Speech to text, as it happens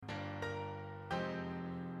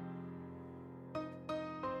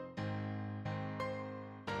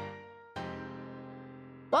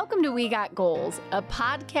Welcome to We Got Goals, a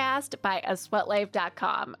podcast by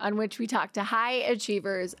asweatlife.com on which we talk to high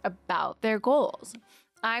achievers about their goals.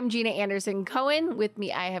 I'm Gina Anderson Cohen. With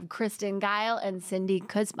me, I have Kristen Guile and Cindy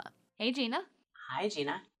Kuzma. Hey, Gina. Hi,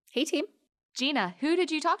 Gina. Hey, team. Gina, who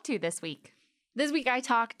did you talk to this week? This week, I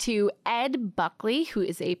talked to Ed Buckley, who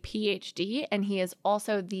is a PhD, and he is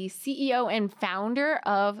also the CEO and founder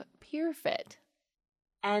of PeerFit.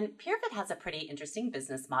 And PeerFit has a pretty interesting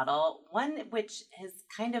business model, one which has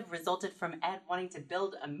kind of resulted from Ed wanting to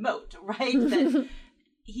build a moat, right? That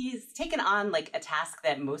he's taken on like a task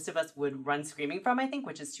that most of us would run screaming from, I think,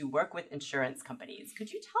 which is to work with insurance companies.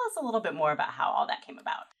 Could you tell us a little bit more about how all that came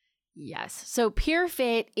about? Yes. So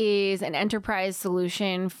PeerFit is an enterprise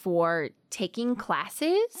solution for taking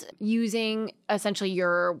classes using essentially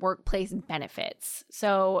your workplace benefits.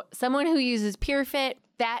 So someone who uses PeerFit,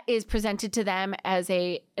 that is presented to them as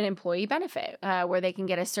an employee benefit where they can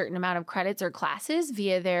get a certain amount of credits or classes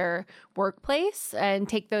via their workplace and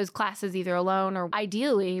take those classes either alone or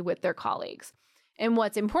ideally with their colleagues. And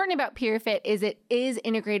what's important about PeerFit is it is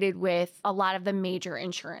integrated with a lot of the major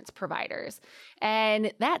insurance providers.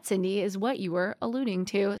 And that, Cindy, is what you were alluding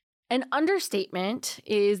to. An understatement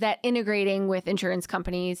is that integrating with insurance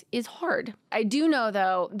companies is hard. I do know,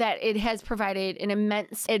 though, that it has provided an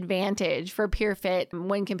immense advantage for PeerFit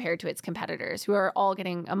when compared to its competitors, who are all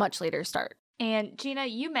getting a much later start. And Gina,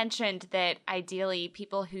 you mentioned that ideally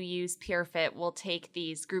people who use PeerFit will take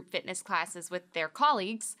these group fitness classes with their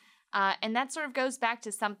colleagues. And that sort of goes back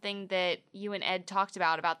to something that you and Ed talked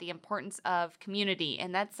about the importance of community.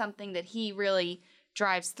 And that's something that he really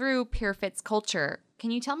drives through PeerFit's culture.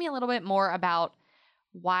 Can you tell me a little bit more about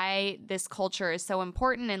why this culture is so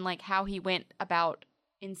important and like how he went about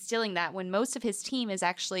instilling that when most of his team is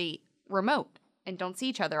actually remote and don't see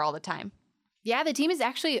each other all the time? Yeah, the team is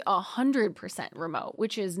actually 100% remote,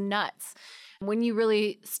 which is nuts when you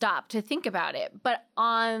really stop to think about it. But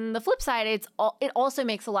on the flip side, it also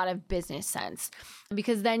makes a lot of business sense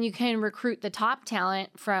because then you can recruit the top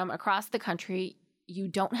talent from across the country. You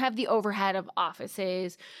don't have the overhead of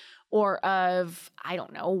offices or of,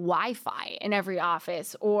 Wi-Fi in every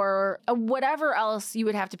office or whatever else you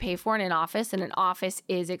would have to pay for in an office. And an office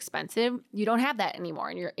is expensive. You don't have that anymore.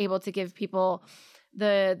 And you're able to give people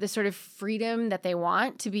the sort of freedom that they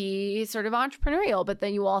want to be sort of entrepreneurial, but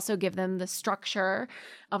then you also give them the structure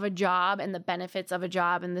of a job and the benefits of a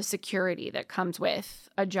job and the security that comes with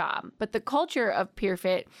a job. But the culture of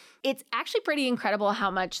PeerFit, it's actually pretty incredible how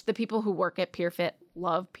much the people who work at PeerFit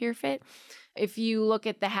love PeerFit. If you look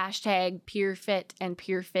at the hashtag PeerFit and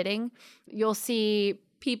PeerFitting, you'll see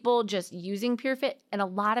people just using PeerFit, and a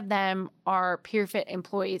lot of them are PeerFit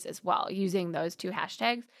employees as well, using those two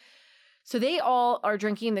hashtags. So they all are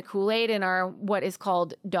drinking the Kool-Aid and are what is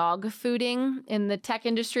called dog fooding in the tech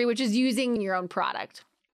industry, which is using your own product.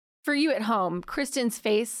 For you at home, Kristen's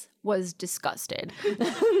face was disgusted.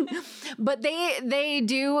 But they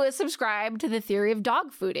do subscribe to the theory of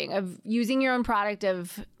dog fooding, of using your own product,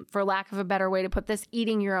 of, for lack of a better way to put this,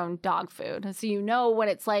 eating your own dog food. So you know what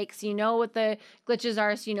it's like, so you know what the glitches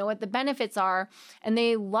are, so you know what the benefits are, and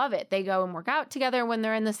they love it. They go and work out together when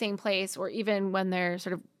they're in the same place or even when they're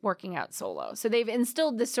sort of working out solo. So they've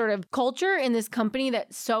instilled this sort of culture in this company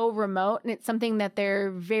that's so remote, and it's something that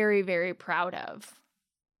they're very, very proud of.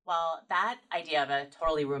 Well, that idea of a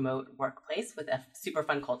totally remote workplace with a super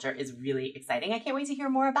fun culture is really exciting. I can't wait to hear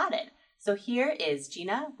more about it. So here is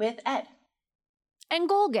Gina with Ed. And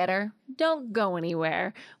goal getter, don't go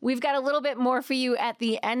anywhere. We've got a little bit more for you at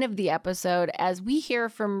the end of the episode as we hear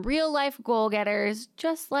from real life goal getters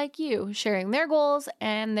just like you, sharing their goals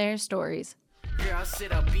and their stories. Girl, I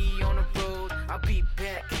said I'll be on the road, I'll be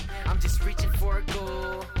back. I'm just reaching for a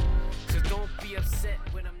goal. So don't be upset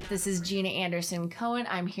when I'm not. This is Gina Anderson Cohen.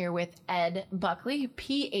 I'm here with Ed Buckley,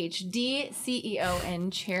 PhD, CEO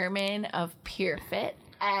and chairman of PeerFit.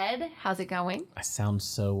 Ed, how's it going? I sound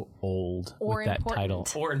so old with that title.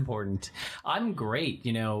 Or important. I'm great,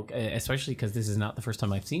 especially because this is not the first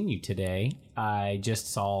time I've seen you today. I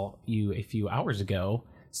just saw you a few hours ago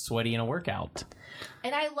sweaty in a workout.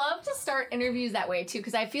 And I love to start interviews that way too,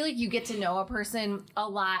 because I feel like you get to know a person a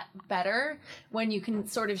lot better when you can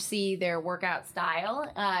sort of see their workout style.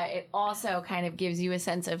 It also kind of gives you a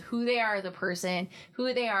sense of who they are as a person,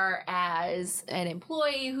 who they are as an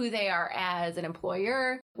employee, who they are as an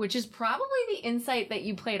employer, which is probably the insight that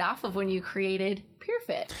you played off of when you created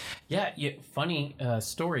PeerFit. Yeah, funny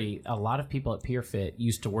story. A lot of people at PeerFit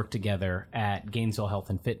used to work together at Gainesville Health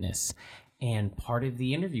and Fitness. And part of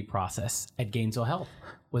the interview process at Gainesville Health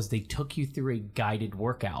was they took you through a guided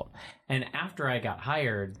workout. And after I got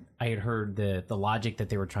hired, I had heard the logic that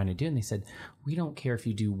they were trying to do. And they said, we don't care if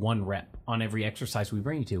you do 1 rep on every exercise we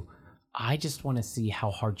bring you to. I just want to see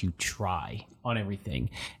how hard you try on everything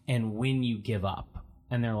and when you give up.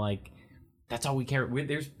 And they're like, that's all we care.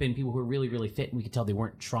 There's been people who are really, really fit and we could tell they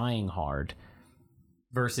weren't trying hard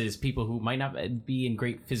versus people who might not be in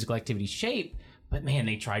great physical activity shape, but man,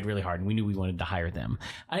 they tried really hard and we knew we wanted to hire them.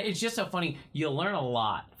 It's just so funny. You learn a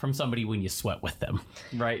lot from somebody when you sweat with them,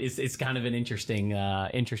 right? It's kind of an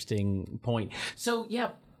interesting point. So yeah,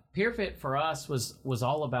 PeerFit for us was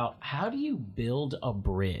all about how do you build a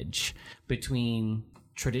bridge between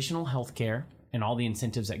traditional healthcare and all the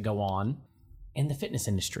incentives that go on and the fitness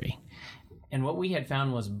industry. And what we had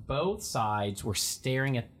found was both sides were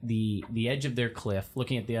staring at the edge of their cliff,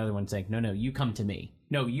 looking at the other one saying, no, you come to me.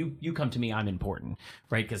 No, you come to me. I'm important,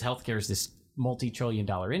 right? Because healthcare is this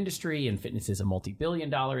multi-trillion-dollar industry and fitness is a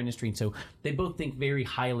multi-billion-dollar industry. And so they both think very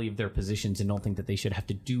highly of their positions and don't think that they should have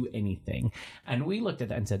to do anything. And we looked at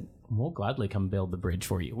that and said, we'll gladly come build the bridge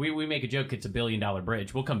for you. We make a joke, it's $1 billion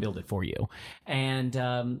bridge. We'll come build it for you. And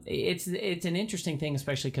it's an interesting thing,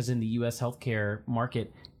 especially because in the U.S. healthcare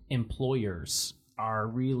market, employers are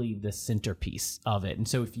really the centerpiece of it. And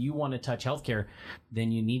so if you want to touch healthcare,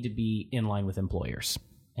 then you need to be in line with employers.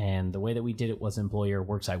 And the way that we did it was employer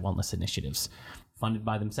worksite wellness initiatives, funded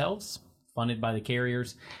by themselves, funded by the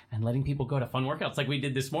carriers, and letting people go to fun workouts like we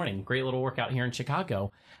did this morning. Great little workout here in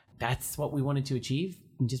Chicago. That's what we wanted to achieve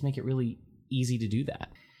and just make it really easy to do that.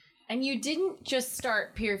 And you didn't just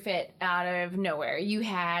start PeerFit out of nowhere. You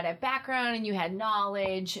had a background and you had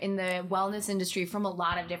knowledge in the wellness industry from a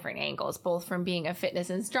lot of different angles, both from being a fitness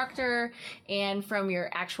instructor and from your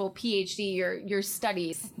actual PhD, your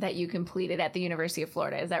studies that you completed at the University of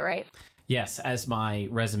Florida. Is that right? Yes, as my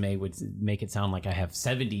resume would make it sound like I have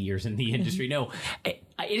 70 years in the industry. No, it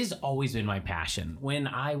has always been my passion. When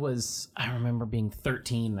I remember being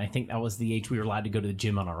 13, I think that was the age we were allowed to go to the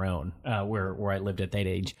gym on our own, where I lived at that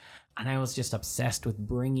age. And I was just obsessed with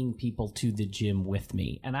bringing people to the gym with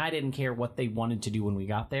me. And I didn't care what they wanted to do when we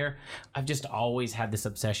got there. I've just always had this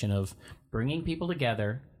obsession of bringing people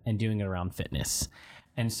together and doing it around fitness.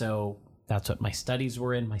 And so that's what my studies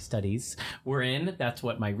were in. That's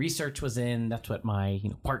what my research was in. That's what my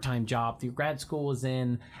part-time job through grad school was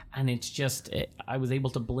in. And it's just, I was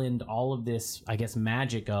able to blend all of this, I guess,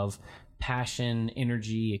 magic of passion,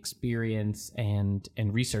 energy, experience, and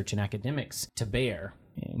research and academics to bear.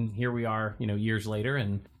 And here we are, years later,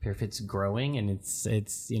 and PeerFit's growing, and it's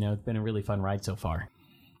been a really fun ride so far.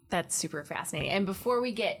 That's super fascinating. And before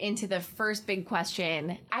we get into the first big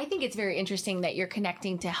question, I think it's very interesting that you're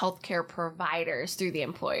connecting to healthcare providers through the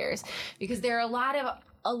employers, because there are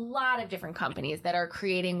a lot of different companies that are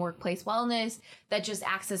creating workplace wellness that just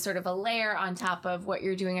acts as sort of a layer on top of what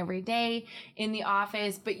you're doing every day in the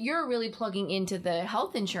office. But you're really plugging into the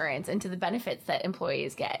health insurance and to the benefits that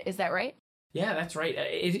employees get. Is that right? Yeah, that's right.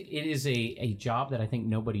 It is a job that I think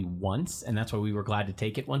nobody wants, and that's why we were glad to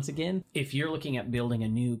take it once again. If you're looking at building a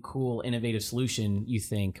new, cool, innovative solution, you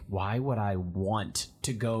think, why would I want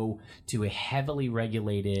to go to a heavily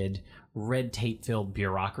regulated, red tape-filled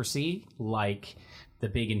bureaucracy like the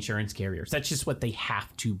big insurance carriers? That's just what they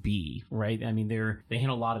have to be, right? I mean, they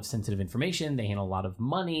handle a lot of sensitive information, they handle a lot of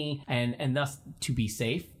money, and thus, to be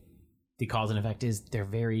safe, the cause and effect is they're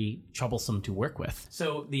very troublesome to work with.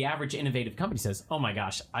 So the average innovative company says, oh my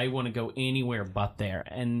gosh, I want to go anywhere but there.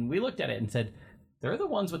 And we looked at it and said, they're the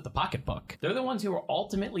ones with the pocketbook. They're the ones who are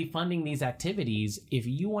ultimately funding these activities. If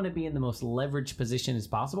you want to be in the most leveraged position as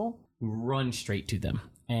possible, run straight to them.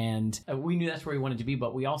 And we knew that's where we wanted to be,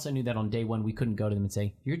 but we also knew that on day one, we couldn't go to them and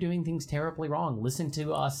say, you're doing things terribly wrong. Listen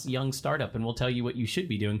to us, young startup, and we'll tell you what you should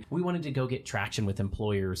be doing. We wanted to go get traction with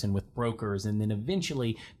employers and with brokers, and then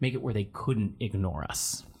eventually make it where they couldn't ignore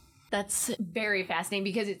us. That's very fascinating,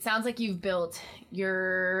 because it sounds like you've built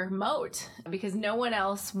your moat because no one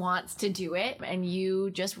else wants to do it and you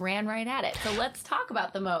just ran right at it. So let's talk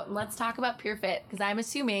about the moat and let's talk about PeerFit, because I'm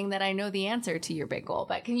assuming that I know the answer to your big goal.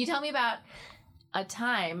 But can you tell me about a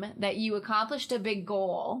time that you accomplished a big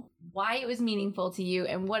goal, why it was meaningful to you,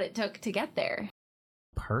 and what it took to get there?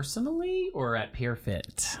 Personally or at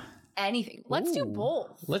PeerFit? Anything. Let's do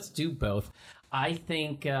both. Let's do both. I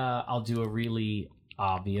think I'll do a really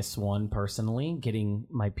obvious one personally, getting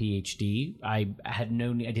my PhD. I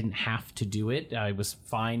didn't have to do it. I was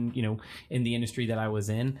fine, in the industry that I was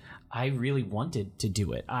in. I really wanted to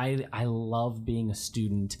do it. I love being a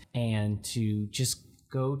student and to just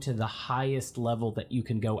go to the highest level that you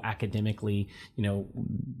can go academically,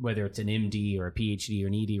 whether it's an MD or a PhD or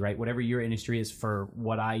an ED, right? Whatever your industry is. For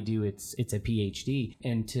what I do, it's a PhD.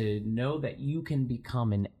 And to know that you can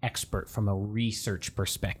become an expert from a research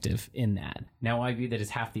perspective in that. Now I view that as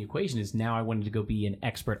half the equation is now I wanted to go be an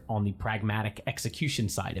expert on the pragmatic execution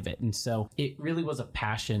side of it. And so it really was a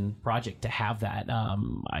passion project to have that.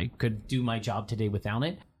 I could do my job today without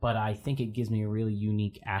it, but I think it gives me a really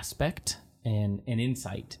unique aspect and an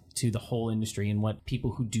insight to the whole industry and what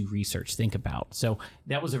people who do research think about. So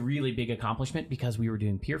that was a really big accomplishment because we were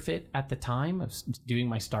doing PeerFit at the time. I was doing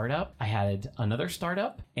my startup. I had another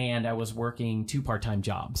startup and I was working 2 part-time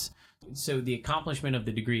jobs. So the accomplishment of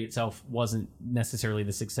the degree itself wasn't necessarily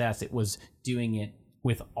the success. It was doing it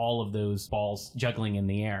with all of those balls juggling in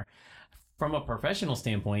the air. From a professional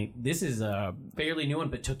standpoint, this is a fairly new one,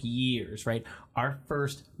 but took years, right? Our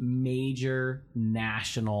first major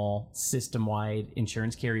national system-wide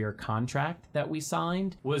insurance carrier contract that we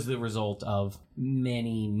signed was the result of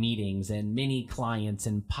many meetings and many clients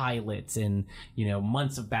and pilots and,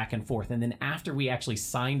 months of back and forth. And then after we actually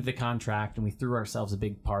signed the contract and we threw ourselves a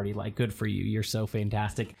big party, like, good for you, you're so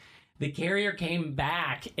fantastic, the carrier came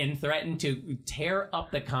back and threatened to tear up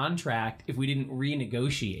the contract if we didn't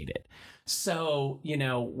renegotiate it. So,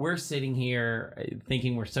 we're sitting here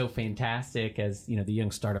thinking we're so fantastic as, the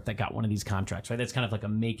young startup that got one of these contracts, right? That's kind of like a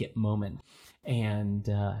make it moment. And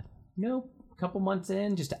nope, a couple months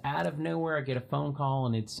in, just out of nowhere, I get a phone call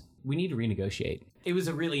and we need to renegotiate. It was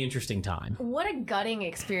a really interesting time. What a gutting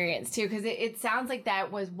experience, too, because it sounds like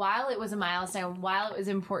that was, while it was a milestone, while it was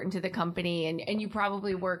important to the company, and you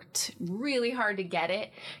probably worked really hard to get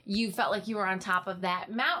it, you felt like you were on top of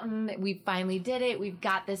that mountain. We finally did it. We've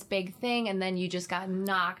got this big thing, and then you just got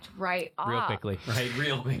knocked right off.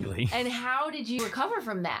 Real quickly. And how did you recover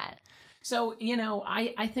from that? So,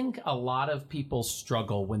 I think a lot of people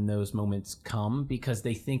struggle when those moments come because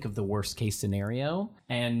they think of the worst case scenario.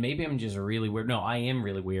 And maybe I'm just really weird. No, I am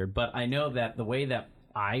really weird. But I know that the way that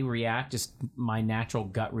I react, just my natural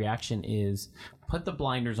gut reaction is put the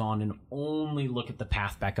blinders on and only look at the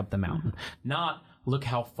path back up the mountain. Not look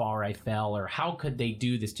how far I fell or how could they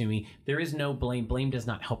do this to me. There is no blame. Blame does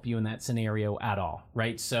not help you in that scenario at all,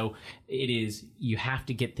 right? So it is, you have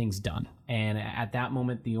to get things done. And at that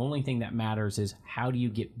moment, the only thing that matters is how do you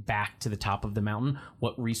get back to the top of the mountain?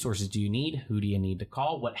 What resources do you need? Who do you need to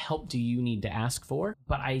call? What help do you need to ask for?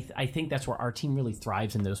 But I think that's where our team really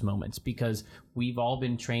thrives in those moments because we've all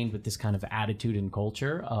been trained with this kind of attitude and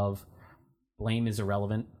culture of blame is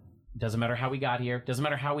irrelevant. Doesn't matter how we got here. Doesn't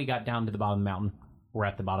matter how we got down to the bottom of the mountain. We're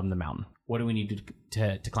at the bottom of the mountain. What do we need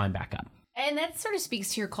to climb back up? And that sort of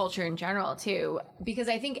speaks to your culture in general, too, because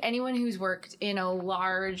I think anyone who's worked in a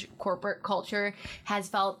large corporate culture has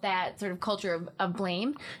felt that sort of culture of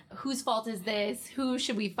blame. Whose fault is this? Who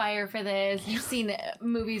should we fire for this? You've seen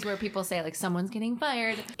movies where people say, like, someone's getting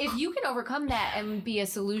fired. If you can overcome that and be a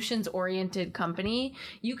solutions-oriented company,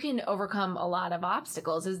 you can overcome a lot of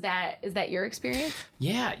obstacles. Is that your experience?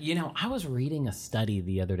 Yeah. I was reading a study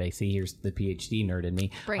the other day. See, here's the PhD nerd in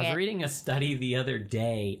me. I was reading a study the other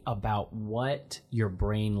day about what your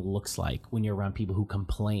brain looks like when you're around people who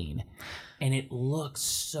complain. And it looks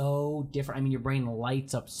so different. I mean, your brain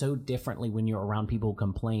lights up so differently when you're around people who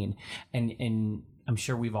complain. And I'm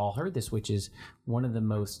sure we've all heard this, which is one of the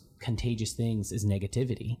most contagious things is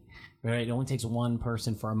negativity, right? It only takes one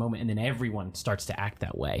person for a moment and then everyone starts to act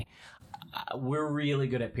that way. We're really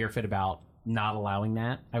good at PeerFit about not allowing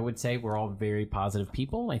that. I would say we're all very positive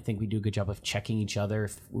people. I think we do a good job of checking each other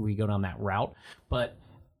if we go down that route. But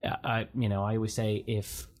I always say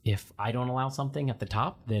if I don't allow something at the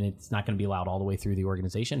top, then it's not going to be allowed all the way through the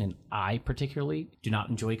organization. And I particularly do not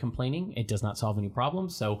enjoy complaining. It does not solve any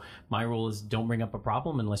problems. So my rule is don't bring up a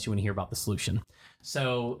problem unless you want to hear about the solution.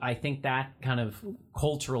 So I think that kind of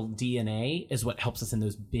cultural DNA is what helps us in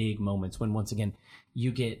those big moments when, once again,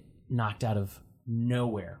 you get knocked out of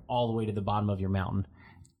nowhere all the way to the bottom of your mountain.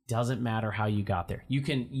 Doesn't matter how you got there. You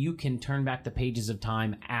can turn back the pages of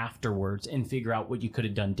time afterwards and figure out what you could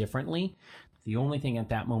have done differently. The only thing at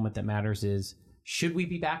that moment that matters is, should we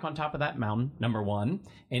be back on top of that mountain, number one?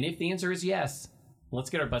 And if the answer is yes, let's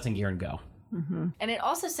get our butts in gear and go. Mm-hmm. And it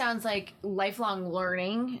also sounds like lifelong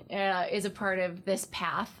learning is a part of this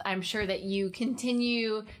path. I'm sure that you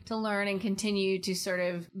continue to learn and continue to sort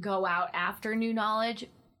of go out after new knowledge.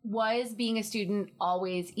 Was being a student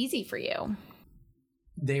always easy for you?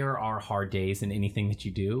 There are hard days in anything that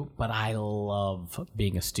you do, but I love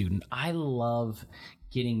being a student. I love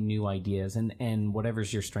getting new ideas, and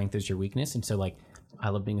whatever's your strength is your weakness. And so, like, I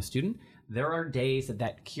love being a student. There are days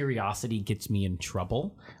that curiosity gets me in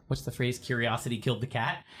trouble. What's the phrase? Curiosity killed the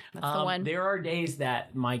cat. That's the one. There are days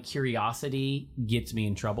that my curiosity gets me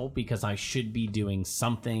in trouble because I should be doing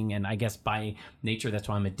something. And I guess by nature, that's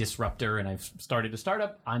why I'm a disruptor and I've started a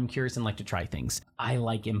startup. I'm curious and like to try things. I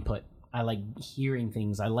like input. I like hearing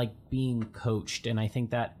things. I like being coached. And I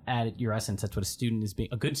think that at your essence, that's what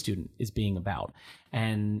a good student is being about.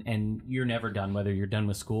 And you're never done, whether you're done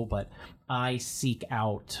with school, but I seek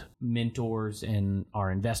out mentors and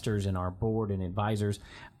our investors and our board and advisors.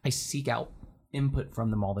 I seek out input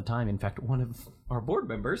from them all the time. In fact, one of our board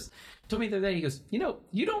members told me the other day, he goes,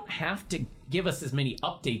 you don't have to give us as many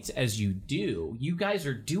updates as you do. You guys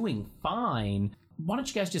are doing fine. Why don't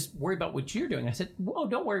you guys just worry about what you're doing? I said, whoa,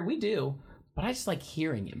 don't worry, we do. But I just like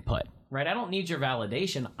hearing input, right? I don't need your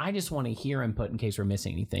validation. I just want to hear input in case we're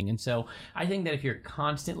missing anything. And so I think that if you're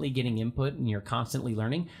constantly getting input and you're constantly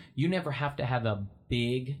learning, you never have to have a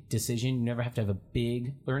big decision. You never have to have a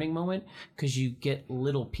big learning moment because you get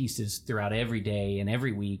little pieces throughout every day and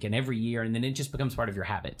every week and every year. And then it just becomes part of your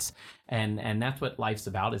habits. And that's what life's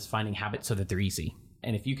about, is finding habits so that they're easy.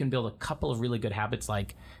 And if you can build a couple of really good habits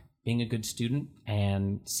like being a good student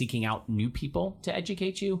and seeking out new people to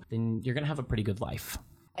educate you, then you're going to have a pretty good life.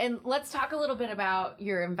 And let's talk a little bit about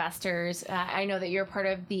your investors. I know that you're part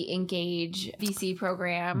of the Engage VC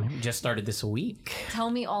program. Just started this week.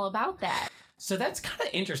 Tell me all about that. So that's kind of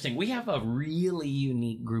interesting. We have a really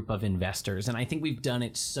unique group of investors, and I think we've done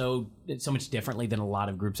it so much differently than a lot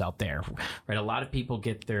of groups out there, right? A lot of people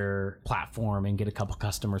get their platform and get a couple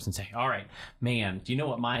customers and say, all right, man, do you know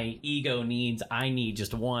what my ego needs? I need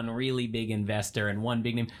just one really big investor and one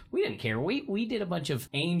big name. We didn't care. We did a bunch of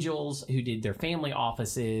angels who did their family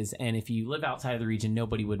offices, and if you live outside of the region,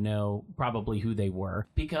 nobody would know probably who they were,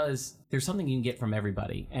 because there's something you can get from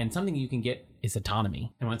everybody, and something you can get is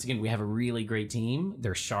autonomy. And once again, we have a really great team.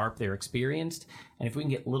 They're sharp, they're experienced. And if we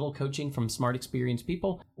can get little coaching from smart, experienced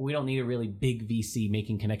people, we don't need a really big VC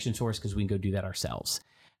making connections for us because we can go do that ourselves.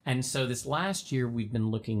 And so this last year, we've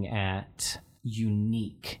been looking at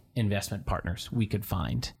unique investment partners we could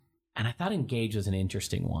find. And I thought Engage was an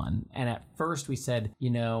interesting one. And at first we said,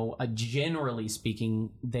 generally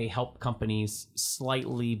speaking, they help companies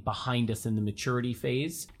slightly behind us in the maturity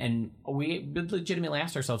phase. And we legitimately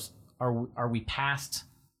asked ourselves, are we past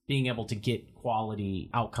being able to get quality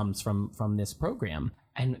outcomes from this program?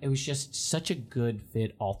 And it was just such a good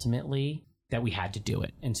fit ultimately that we had to do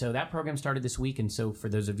it. And so that program started this week. And so for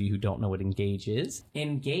those of you who don't know what Engage is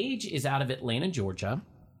out of Atlanta, Georgia.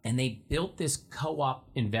 And they built this co-op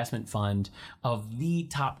investment fund of the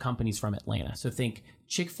top companies from Atlanta. So think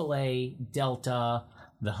Chick-fil-A, Delta,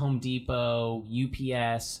 the Home Depot,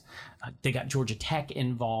 UPS, they got Georgia Tech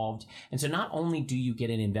involved. And so not only do you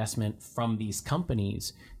get an investment from these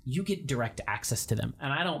companies, you get direct access to them.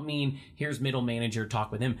 And I don't mean here's middle manager,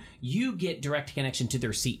 talk with him. You get direct connection to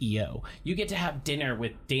their CEO. You get to have dinner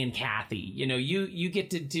with Dan Cathy. You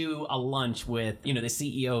get to do a lunch with, the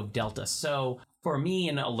CEO of Delta. So for me,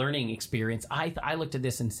 in a learning experience, I looked at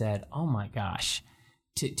this and said, oh my gosh,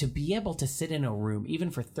 to be able to sit in a room, even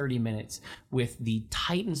for 30 minutes, with the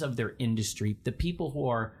titans of their industry, the people who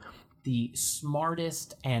are the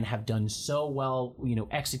smartest and have done so well,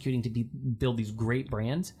 executing to build these great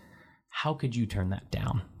brands, how could you turn that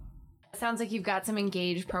down? Sounds like you've got some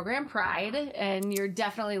Engage program pride, and you're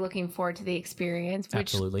definitely looking forward to the experience, which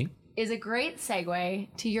absolutely is a great segue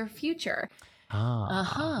to your future.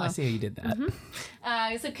 I see how you did that.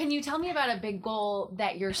 Mm-hmm. So can you tell me about a big goal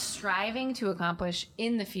that you're striving to accomplish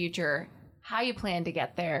in the future, how you plan to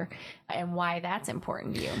get there, and why that's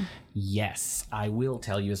important to you? Yes, I will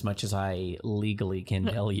tell you as much as I legally can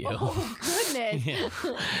tell you. Oh, goodness. Yeah.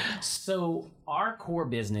 So our core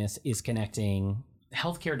business is connecting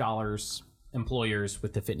healthcare dollars, employers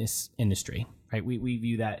with the fitness industry, right? We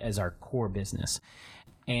view that as our core business.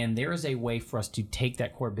 And there is a way for us to take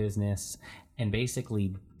that core business and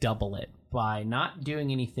basically double it by not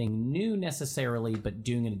doing anything new necessarily, but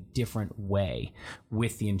doing it a different way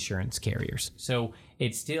with the insurance carriers. So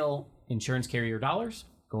it's still insurance carrier dollars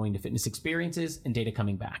going to fitness experiences and data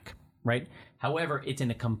coming back, right? However, it's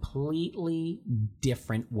in a completely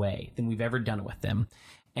different way than we've ever done it with them.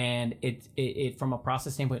 And it from a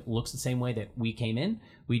process standpoint looks the same way that we came in.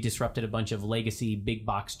 We disrupted a bunch of legacy big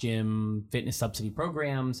box gym fitness subsidy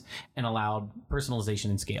programs and allowed personalization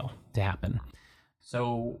and scale to happen.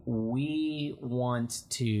 So we want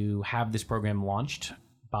to have this program launched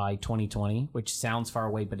by 2020, which sounds far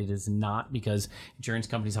away, but it is not, because insurance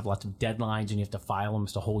companies have lots of deadlines and you have to file them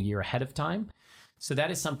just a whole year ahead of time. So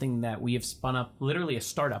that is something that we have spun up, literally a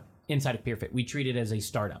startup inside of PeerFit. We treat it as a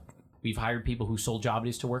startup. We've hired people whose sole job it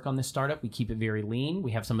is to work on this startup. We keep it very lean.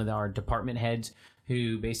 We have some of our department heads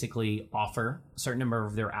who basically offer a certain number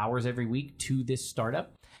of their hours every week to this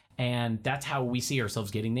startup. And that's how we see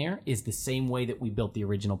ourselves getting there, is the same way that we built the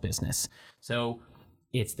original business. So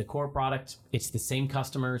it's the core product, it's the same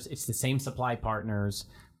customers, it's the same supply partners,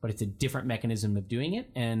 but it's a different mechanism of doing it.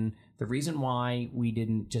 And the reason why we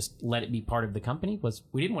didn't just let it be part of the company was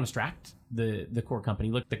we didn't want to distract the core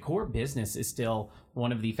company. Look, the core business is still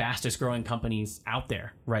one of the fastest growing companies out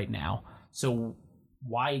there right now. So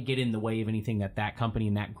why get in the way of anything that company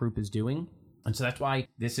and that group is doing? And so that's why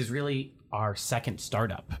this is really our second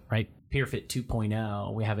startup, right? PeerFit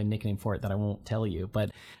 2.0. We have a nickname for it that I won't tell you, but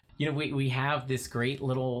we have this great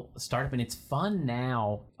little startup and it's fun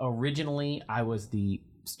now. Originally, I was the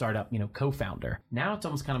startup, co-founder. Now it's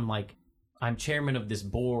almost kind of like I'm chairman of this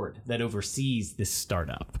board that oversees this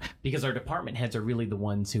startup, because our department heads are really the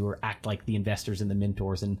ones who act like the investors and the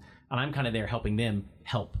mentors, and I'm kind of there helping them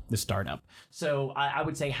help the startup. So I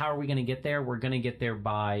would say, how are we going to get there? We're going to get there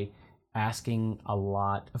by asking a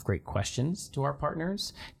lot of great questions to our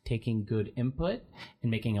partners, taking good input,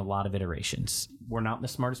 and making a lot of iterations. We're not the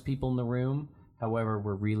smartest people in the room. However,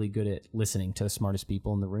 we're really good at listening to the smartest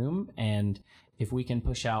people in the room. And if we can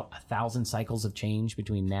push out 1,000 cycles of change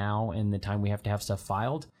between now and the time we have to have stuff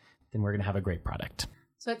filed, then we're going to have a great product.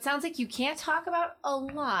 So it sounds like you can't talk about a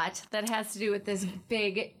lot that has to do with this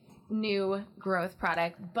big new growth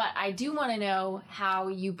product, but I do want to know how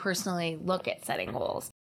you personally look at setting goals.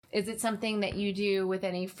 Is it something that you do with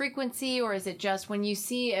any frequency, or is it just when you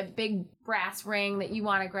see a big brass ring that you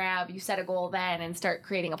want to grab, you set a goal then and start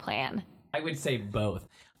creating a plan? I would say both.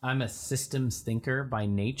 I'm a systems thinker by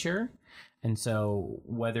nature. And so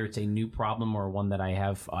whether it's a new problem or one that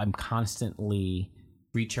I'm constantly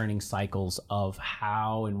rechurning cycles of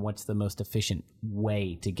how and what's the most efficient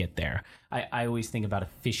way to get there. I always think about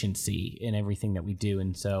efficiency in everything that we do.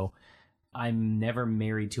 And so I'm never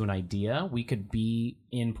married to an idea. We could be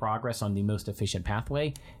in progress on the most efficient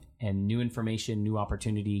pathway, and new information, new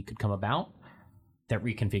opportunity could come about that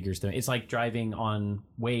reconfigures them. It's like driving on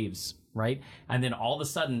waves, right? And then all of a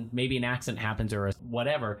sudden, maybe an accident happens or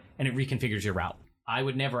whatever, and it reconfigures your route. I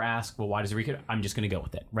would never ask, well, why does it reconfigure? I'm just going to go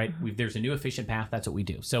with it, right? There's a new efficient path. That's what we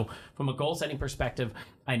do. So from a goal setting perspective,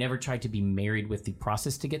 I never tried to be married with the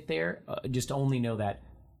process to get there. Just only know that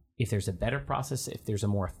if there's a better process, if there's a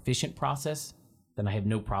more efficient process, then I have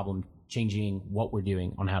no problem changing what we're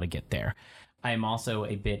doing on how to get there. I am also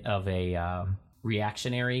a bit of a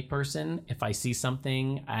reactionary person. If I see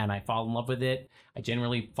something and I fall in love with it, I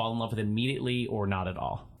generally fall in love with it immediately or not at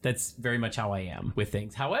all. That's very much how I am with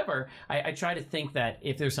things. However, I try to think that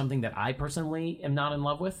if there's something that I personally am not in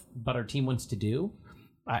love with, but our team wants to do,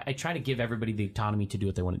 I try to give everybody the autonomy to do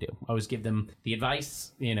what they want to do. I always give them the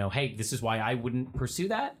advice, hey, this is why I wouldn't pursue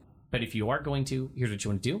that. But if you are going to, here's what you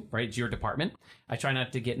want to do, right? It's your department. I try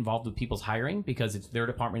not to get involved with people's hiring because it's their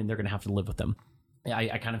department and they're going to have to live with them.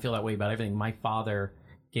 I kind of feel that way about everything. My father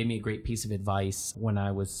gave me a great piece of advice when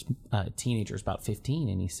I was a teenager, about 15.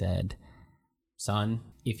 And he said, son,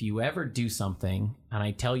 if you ever do something and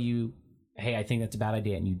I tell you, hey, I think that's a bad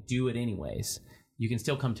idea, and you do it anyways, you can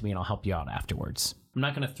still come to me and I'll help you out afterwards. I'm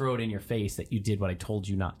not going to throw it in your face that you did what I told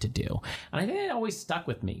you not to do. And I think that always stuck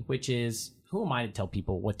with me, which is, who am I to tell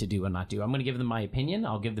people what to do and not do? I'm going to give them my opinion.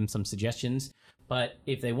 I'll give them some suggestions. But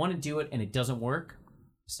if they want to do it and it doesn't work,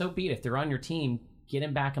 so be it. If they're on your team, get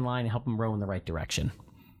them back in line and help them row in the right direction.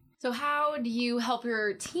 So how do you help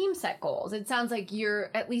your team set goals? It sounds like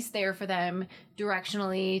you're at least there for them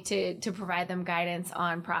directionally to provide them guidance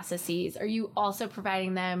on processes. Are you also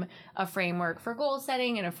providing them a framework for goal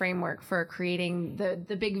setting and a framework for creating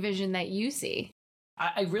the big vision that you see?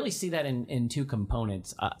 I really see that in two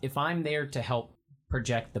components. If I'm there to help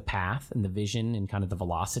project the path and the vision and kind of the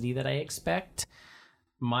velocity that I expect,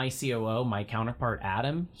 my COO, my counterpart,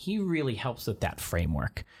 Adam, he really helps with that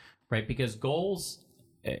framework, right? Because goals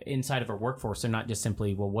inside of our workforce are not just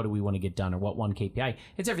simply, well, what do we want to get done or what one KPI?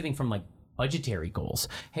 It's everything from like budgetary goals.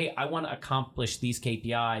 Hey, I want to accomplish these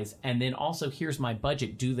KPIs. And then also, here's my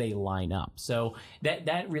budget. Do they line up? So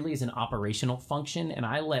that really is an operational function. And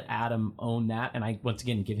I let Adam own that. And I, once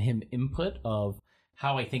again, give him input of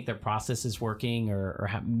how I think their process is working or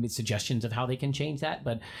have suggestions of how they can change that.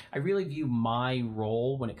 But I really view my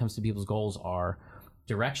role when it comes to people's goals are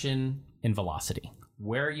direction and velocity.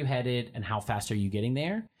 Where are you headed and how fast are you getting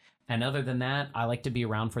there? And other than that, I like to be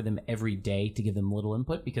around for them every day to give them little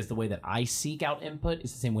input, because the way that I seek out input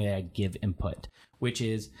is the same way I give input, which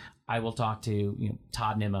is I will talk to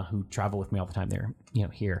Todd and Emma, who travel with me all the time. They're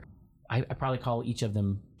here. I probably call each of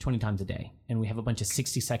them 20 times a day. And we have a bunch of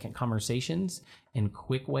 60-second conversations and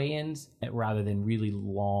quick weigh-ins rather than really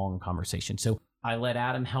long conversations. So I let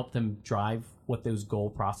Adam help them drive what those goal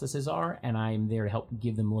processes are, and I'm there to help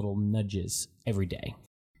give them little nudges every day.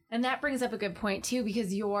 And that brings up a good point too,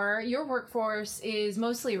 because your workforce is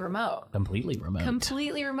mostly remote. Completely remote.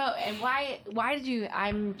 And why did you,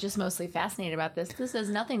 I'm just mostly fascinated about this. This has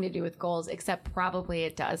nothing to do with goals, except probably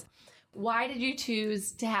it does. Why did you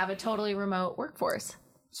choose to have a totally remote workforce?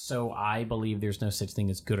 So I believe there's no such thing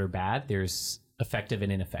as good or bad. There's effective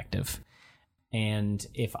and ineffective. And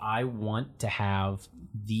if I want to have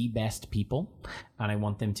the best people and I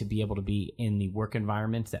want them to be able to be in the work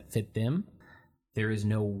environments that fit them, there is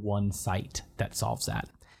no one site that solves that.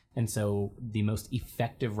 And so the most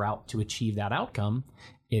effective route to achieve that outcome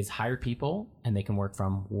is hire people, and they can work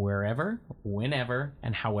from wherever, whenever,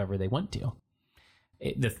 and however they want to.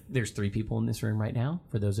 There's 3 people in this room right now,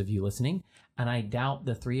 for those of you listening, and I doubt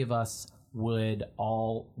the 3 of us would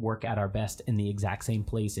all work at our best in the exact same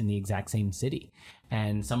place in the exact same city.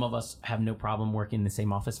 And some of us have no problem working in the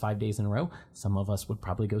same office 5 days in a row. Some of us would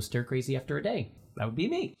probably go stir crazy after a day. That would be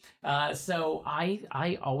me. So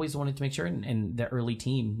I always wanted to make sure, and the early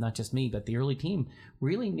team, not just me, but the early team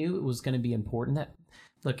really knew it was going to be important that,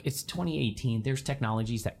 look, it's 2018. There's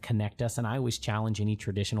technologies that connect us. And I always challenge any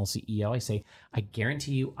traditional CEO. I say, I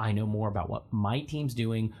guarantee you, I know more about what my team's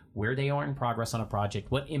doing, where they are in progress on a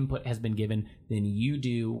project, what input has been given than you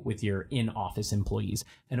do with your in-office employees.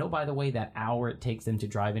 And oh, by the way, that hour it takes them to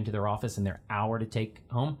drive into their office and their hour to take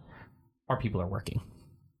home, our people are working.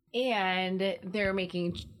 And they're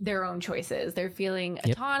making their own choices. They're feeling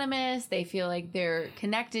autonomous. They feel like they're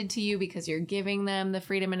connected to you because you're giving them the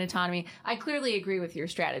freedom and autonomy. I clearly agree with your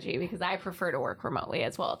strategy because I prefer to work remotely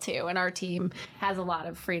as well, too. And our team has a lot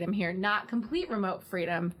of freedom here. Not complete remote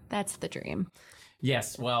freedom. That's the dream.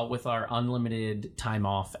 Yes. Well, with our unlimited time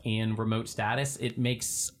off and remote status, it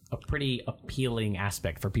makes a pretty appealing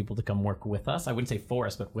aspect for people to come work with us. I wouldn't say for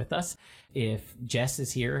us, but with us. If Jess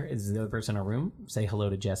is here, is the other person in our room, say hello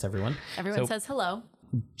to Jess, everyone. Everyone says hello.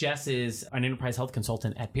 Jess is an enterprise health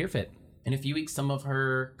consultant at PeerFit. In a few weeks, some of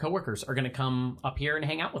her coworkers are going to come up here and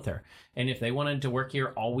hang out with her. And if they wanted to work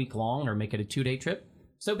here all week long or make it a 2-day trip,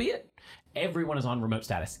 so be it. Everyone is on remote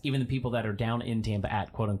status. Even the people that are down in Tampa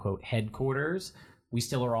at quote unquote headquarters, we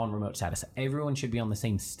still are on remote status. Everyone should be on the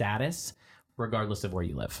same status regardless of where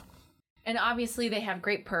you live. And obviously they have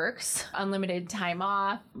great perks, unlimited time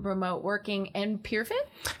off, remote working, and PeerFit.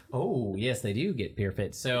 Oh, yes, they do get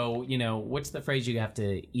PeerFit. So, what's the phrase? You have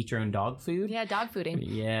to eat your own dog food? Yeah, dog fooding.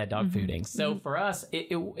 Yeah, dog fooding. So for us,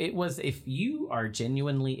 it was, if you are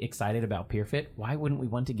genuinely excited about PeerFit, why wouldn't we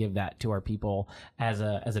want to give that to our people as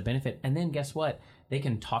a benefit? And then guess what? They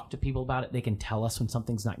can talk to people about it. They can tell us when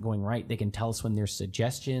something's not going right. They can tell us when there's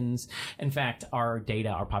suggestions. In fact, our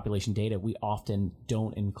population data, we often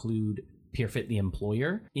don't include PeerFit, the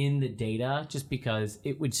employer, in the data just because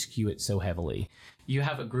it would skew it so heavily. You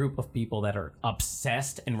have a group of people that are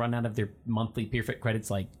obsessed and run out of their monthly PeerFit credits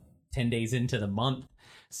like 10 days into the month.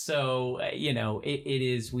 So, it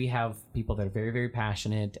is, we have people that are very, very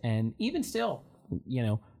passionate, and even still,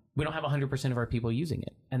 we don't have 100% of our people using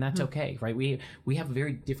it, and that's okay, right? We have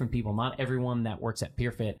very different people. Not everyone that works at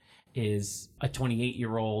PeerFit is a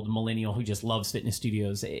 28-year-old millennial who just loves fitness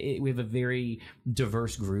studios. We have a very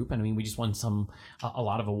diverse group, and we just won a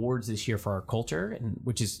lot of awards this year for our culture, and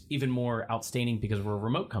which is even more outstanding because we're a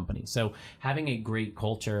remote company. So having a great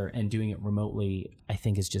culture and doing it remotely, I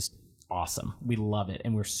think, is just awesome. We love it.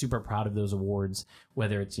 And we're super proud of those awards,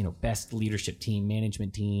 whether it's, best leadership team,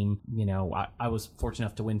 management team. I was fortunate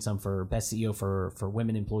enough to win some for best CEO for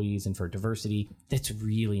women employees and for diversity. That's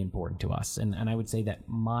really important to us. And I would say that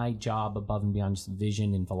my job above and beyond just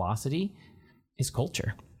vision and velocity is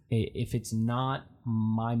culture. If it's not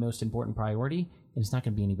my most important priority, it's not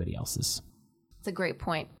going to be anybody else's. It's a great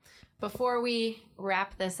point. Before we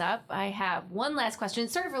wrap this up, I have one last question,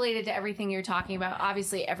 sort of related to everything you're talking about.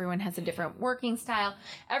 Obviously, everyone has a different working style.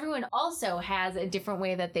 Everyone also has a different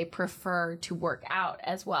way that they prefer to work out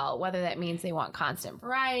as well, whether that means they want constant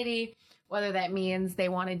variety, whether that means they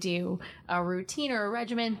want to do a routine or a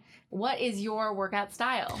regimen. What is your workout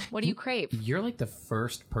style? What do you crave? You're like the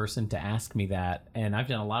first person to ask me that, and I've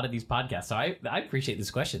done a lot of these podcasts, so I appreciate this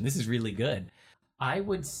question. This is really good. I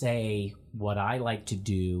would say what I like to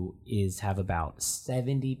do is have about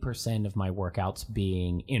 70% of my workouts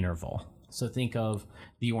being interval. So think of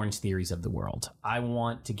the Orange Theories of the world. I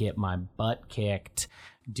want to get my butt kicked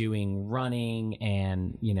doing running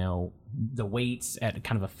and, the weights at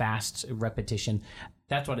kind of a fast repetition.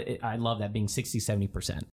 That's what I love, that being 60,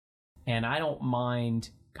 70%. And I don't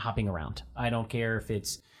mind hopping around. I don't care if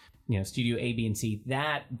it's studio A, B, and C,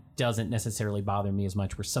 that doesn't necessarily bother me as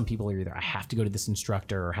much, where some people are either, I have to go to this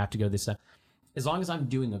instructor or have to go to this stuff. As long as I'm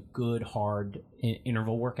doing a good, hard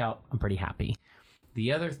interval workout, I'm pretty happy.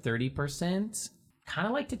 The other 30%, kind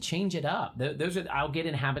of like to change it up. Those are, I'll get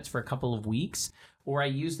in habits for a couple of weeks, or I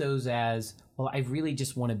use those as, well, I really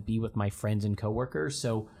just want to be with my friends and coworkers,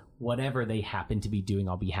 so whatever they happen to be doing,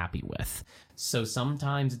 I'll be happy with. So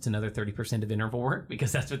sometimes it's another 30% of interval work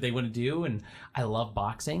because that's what they want to do. And I love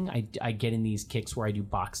boxing. I get in these kicks where I do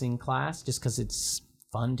boxing class just because it's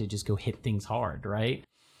fun to just go hit things hard, right?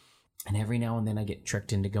 And every now and then I get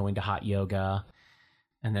tricked into going to hot yoga.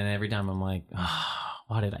 And then every time I'm like,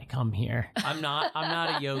 why did I come here? I'm not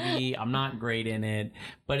a yogi. I'm not great in it,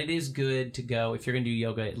 but it is good to go. If you're going to do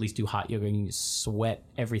yoga, at least do hot yoga and you just sweat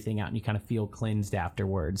everything out and you kind of feel cleansed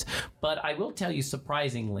afterwards. But I will tell you,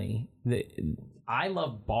 surprisingly, that I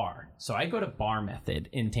love bar. So I go to Bar Method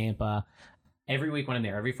in Tampa every week when I'm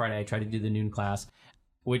there. Every Friday I try to do the noon class,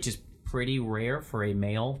 which is pretty rare for a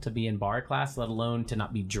male to be in bar class, let alone to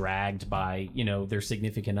not be dragged by, their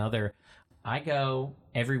significant other. I go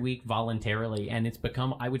every week voluntarily, and it's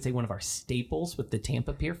become, I would say, one of our staples with the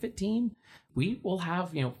Tampa PeerFit team. We will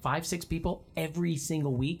have, 5-6 people every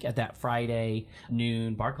single week at that Friday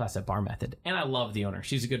noon bar class at Bar Method. And I love the owner.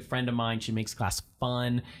 She's a good friend of mine. She makes class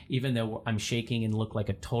fun, even though I'm shaking and look like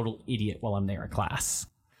a total idiot while I'm there at class.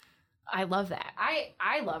 I love that.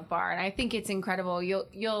 I love bar, and I think it's incredible.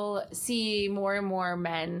 You'll see more and more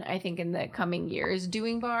men, I think, in the coming years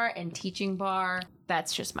doing bar and teaching bar.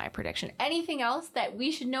 That's just my prediction. Anything else that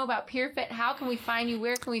we should know about PeerFit? How can we find you?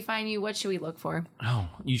 Where can we find you? What should we look for? Oh,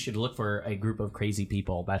 you should look for a group of crazy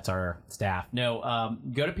people. That's our staff. No,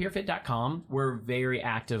 go to peerfit.com. We're very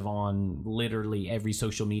active on literally every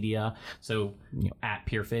social media. So, at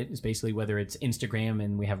PeerFit is basically, whether it's Instagram,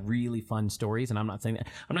 and we have really fun stories. And I'm not saying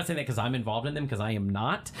that because I'm involved in them, because I am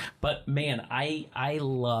not. But man, I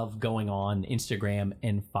love going on Instagram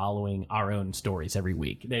and following our own stories every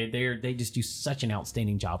week. They just do such an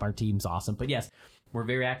outstanding job. Our team's awesome. But yes, we're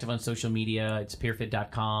very active on social media. It's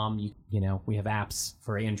peerfit.com. We have apps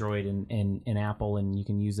for Android and Apple, and you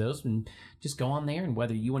can use those and just go on there. And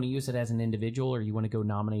whether you want to use it as an individual or you want to go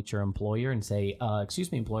nominate your employer and say,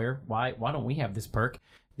 excuse me, employer, why don't we have this perk?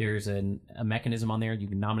 There's a mechanism on there. You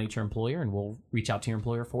can nominate your employer, and we'll reach out to your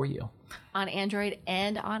employer for you. On Android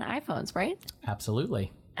and on iPhones, right?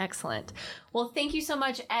 Absolutely. Excellent. Well, thank you so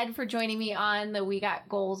much, Ed, for joining me on the We Got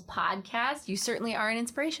Goals podcast. You certainly are an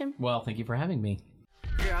inspiration. Well, thank you for having me.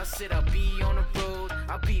 Girl, I said I'll be on the road.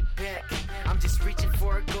 I'll be back. I'm just reaching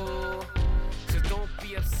for a goal. So don't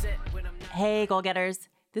be upset when I'm not. Hey, goal getters.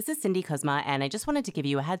 This is Cindy Kuzma, and I just wanted to give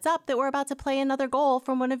you a heads up that we're about to play another goal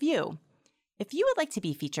from one of you. If you would like to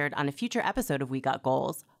be featured on a future episode of We Got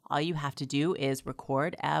Goals, all you have to do is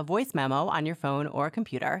record a voice memo on your phone or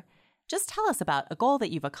computer. Just tell us about a goal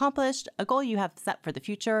that you've accomplished, a goal you have set for the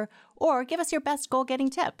future, or give us your best goal-getting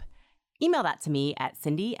tip. Email that to me at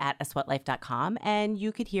cindy@asweatlife.com, and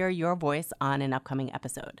you could hear your voice on an upcoming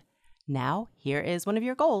episode. Now, here is one of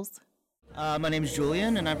your goals. My name is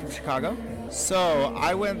Julian, and I'm from Chicago. So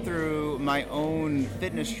I went through my own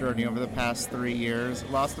fitness journey over the past 3 years,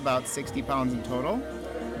 lost about 60 pounds in total.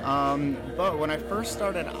 But when I first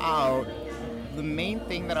started out, the main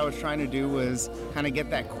thing that I was trying to do was kind of get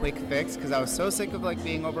that quick fix, because I was so sick of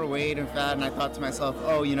being overweight and fat, and I thought to myself,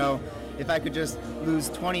 if I could just lose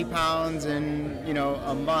 20 pounds in,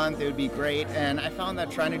 a month, it would be great. And I found that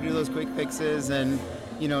trying to do those quick fixes and,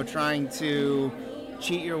 trying to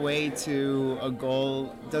cheat your way to a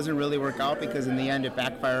goal doesn't really work out, because in the end it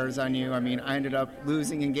backfires on you. I mean, I ended up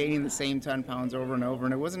losing and gaining the same 10 pounds over and over,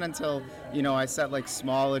 and it wasn't until, I set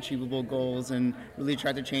small achievable goals and really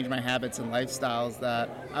tried to change my habits and lifestyles that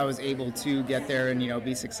I was able to get there and,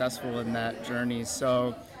 be successful in that journey.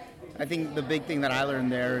 So I think the big thing that I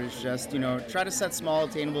learned there is just, try to set small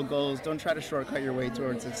attainable goals. Don't try to shortcut your way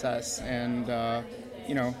towards success, and,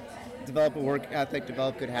 develop a work ethic,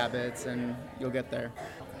 develop good habits, and you'll get there.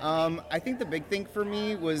 I think the big thing for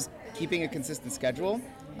me was keeping a consistent schedule.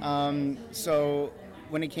 So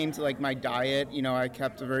when it came to my diet, I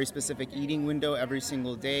kept a very specific eating window every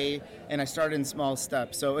single day, and I started in small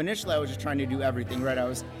steps. So initially I was just trying to do everything, right? I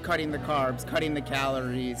was cutting the carbs, cutting the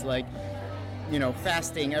calories,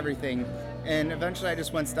 fasting, everything. And eventually I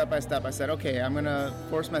just went step by step. I said, okay, I'm going to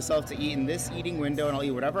force myself to eat in this eating window, and I'll eat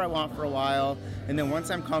whatever I want for a while. And then once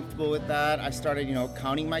I'm comfortable with that, I started,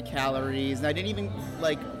 counting my calories. And I didn't even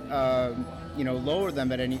lower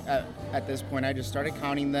them at this point. I just started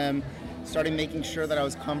counting them, started making sure that I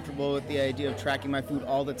was comfortable with the idea of tracking my food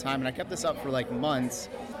all the time. And I kept this up for months.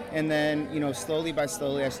 And then, slowly by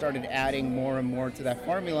slowly, I started adding more and more to that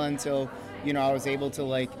formula until, I was able to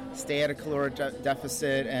like stay at a caloric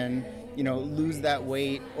deficit and, lose that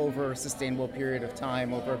weight over a sustainable period of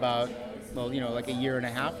time, over about, like a year and a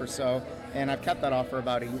half or so. And I've kept that off for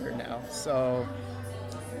about a year now. So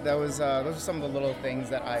those are some of the little things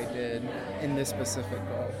that I did in this specific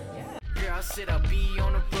goal. Girl, I said I'll be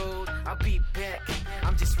on the road, I'll be back.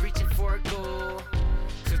 I'm just reaching for a goal.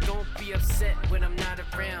 So don't be upset when I'm not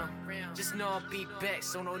around. Just know I'll be back,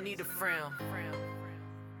 so no need to frown.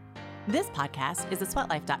 This podcast is a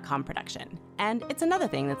sweatlife.com production, and it's another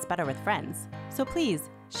thing that's better with friends. So please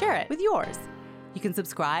share it with yours. You can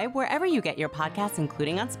subscribe wherever you get your podcasts,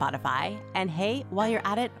 including on Spotify. And hey, while you're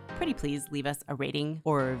at it, pretty please leave us a rating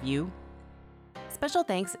or a review. Special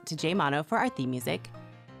thanks to Jay Mono for our theme music,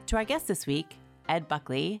 to our guest this week, Ed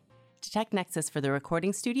Buckley, to Tech Nexus for the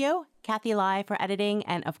recording studio, Kathy Lai for editing,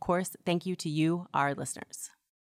 and of course, thank you to you, our listeners.